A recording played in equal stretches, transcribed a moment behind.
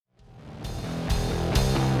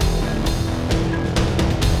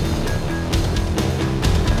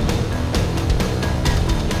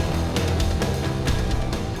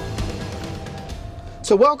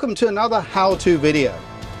So welcome to another how-to video.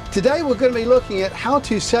 Today we're going to be looking at how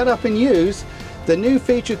to set up and use the new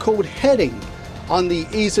feature called heading on the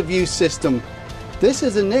ease of use system. This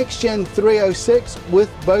is a next gen 306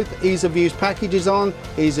 with both ease of use packages on,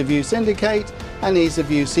 ease of use indicate and ease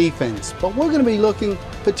of use e-fence. But we're going to be looking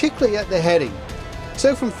particularly at the heading.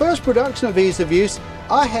 So from first production of ease of use,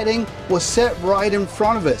 our heading was set right in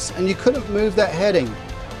front of us and you couldn't move that heading.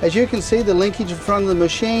 As you can see, the linkage in front of the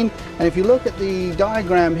machine, and if you look at the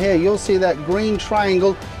diagram here, you'll see that green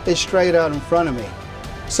triangle is straight out in front of me.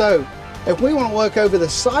 So if we want to work over the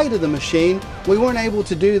side of the machine, we weren't able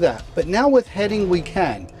to do that, but now with heading we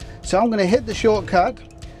can. So I'm going to hit the shortcut,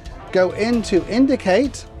 go into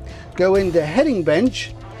indicate, go into heading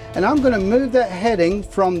bench, and I'm going to move that heading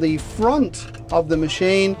from the front of the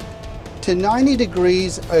machine to 90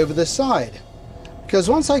 degrees over the side. Because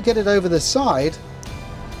once I get it over the side,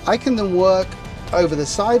 I can then work over the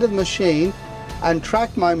side of the machine and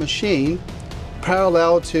track my machine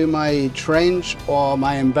parallel to my trench or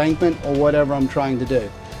my embankment or whatever I'm trying to do.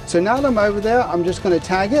 So now that I'm over there, I'm just going to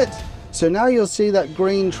tag it. So now you'll see that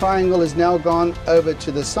green triangle is now gone over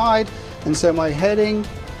to the side, and so my heading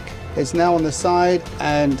is now on the side,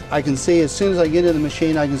 and I can see as soon as I get into the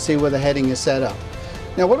machine, I can see where the heading is set up.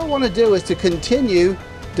 Now what I want to do is to continue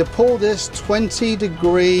to pull this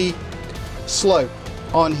 20-degree slope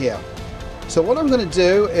on here. So what I'm going to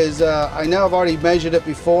do is, I know I've already measured it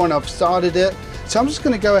before and I've started it, so I'm just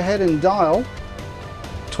going to go ahead and dial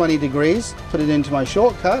 20 degrees, put it into my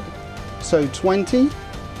shortcut, so 20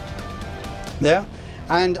 there,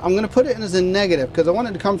 and I'm going to put it in as a negative because I want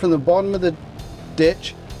it to come from the bottom of the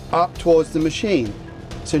ditch up towards the machine.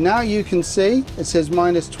 So now you can see it says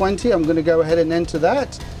 -20. I'm going to go ahead and enter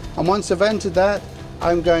that, and once I've entered that,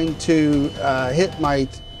 I'm going to hit my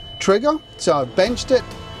trigger. So I've benched it,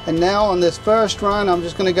 and now on this first run I'm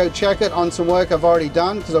just going to go check it on some work I've already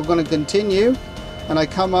done because I'm going to continue, and I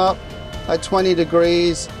come up at 20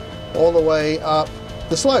 degrees all the way up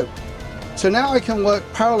the slope. So now I can work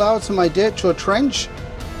parallel to my ditch or trench,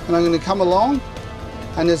 and I'm going to come along,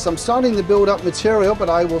 and as I'm starting to build up material, but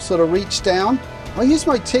I will sort of reach down. I'll use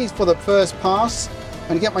my teeth for the first pass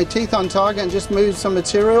and get my teeth on target and just move some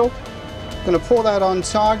material. I'm going to pull that on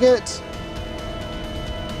target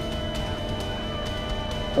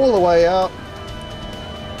all the way up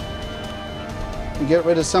and get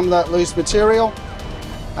rid of some of that loose material,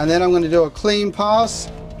 and then I'm going to do a clean pass,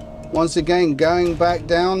 once again going back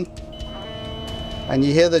down, and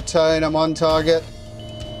you hear the tone, I'm on target.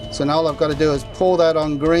 So now all I've got to do is pull that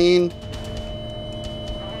on green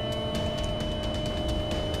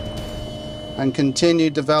and continue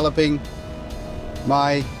developing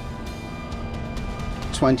my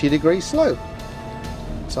 20-degree slope.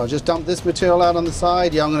 So I'll just dump this material out on the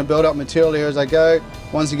side. Yeah, I'm going to build up material here as I go.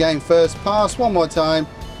 Once again, first pass, one more time.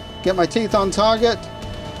 Get my teeth on target.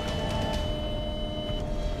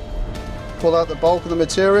 Pull out the bulk of the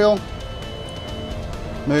material.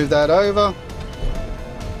 Move that over.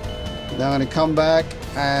 Then I'm going to come back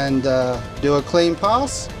and do a clean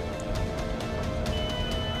pass.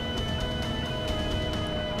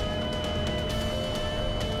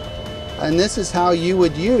 And this is how you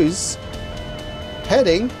would use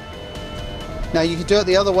heading. Now you could do it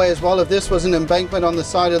the other way as well. If this was an embankment on the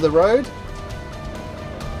side of the road,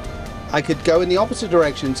 I could go in the opposite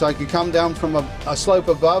direction. So I could come down from a slope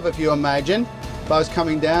above, if you imagine. If I was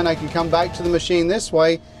coming down, I could come back to the machine this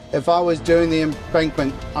way if I was doing the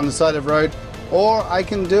embankment on the side of the road, or I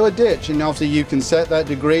can do a ditch, and obviously you can set that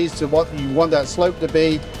degrees to what you want that slope to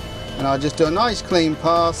be. And I'll just do a nice clean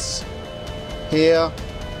pass here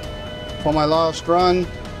for my last run.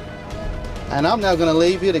 And I'm now going to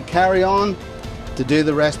leave you to carry on to do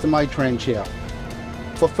the rest of my trench here.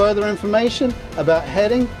 For further information about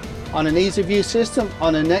heading on an ease of use system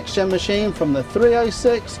on a next gen machine from the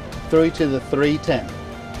 306 through to the 310.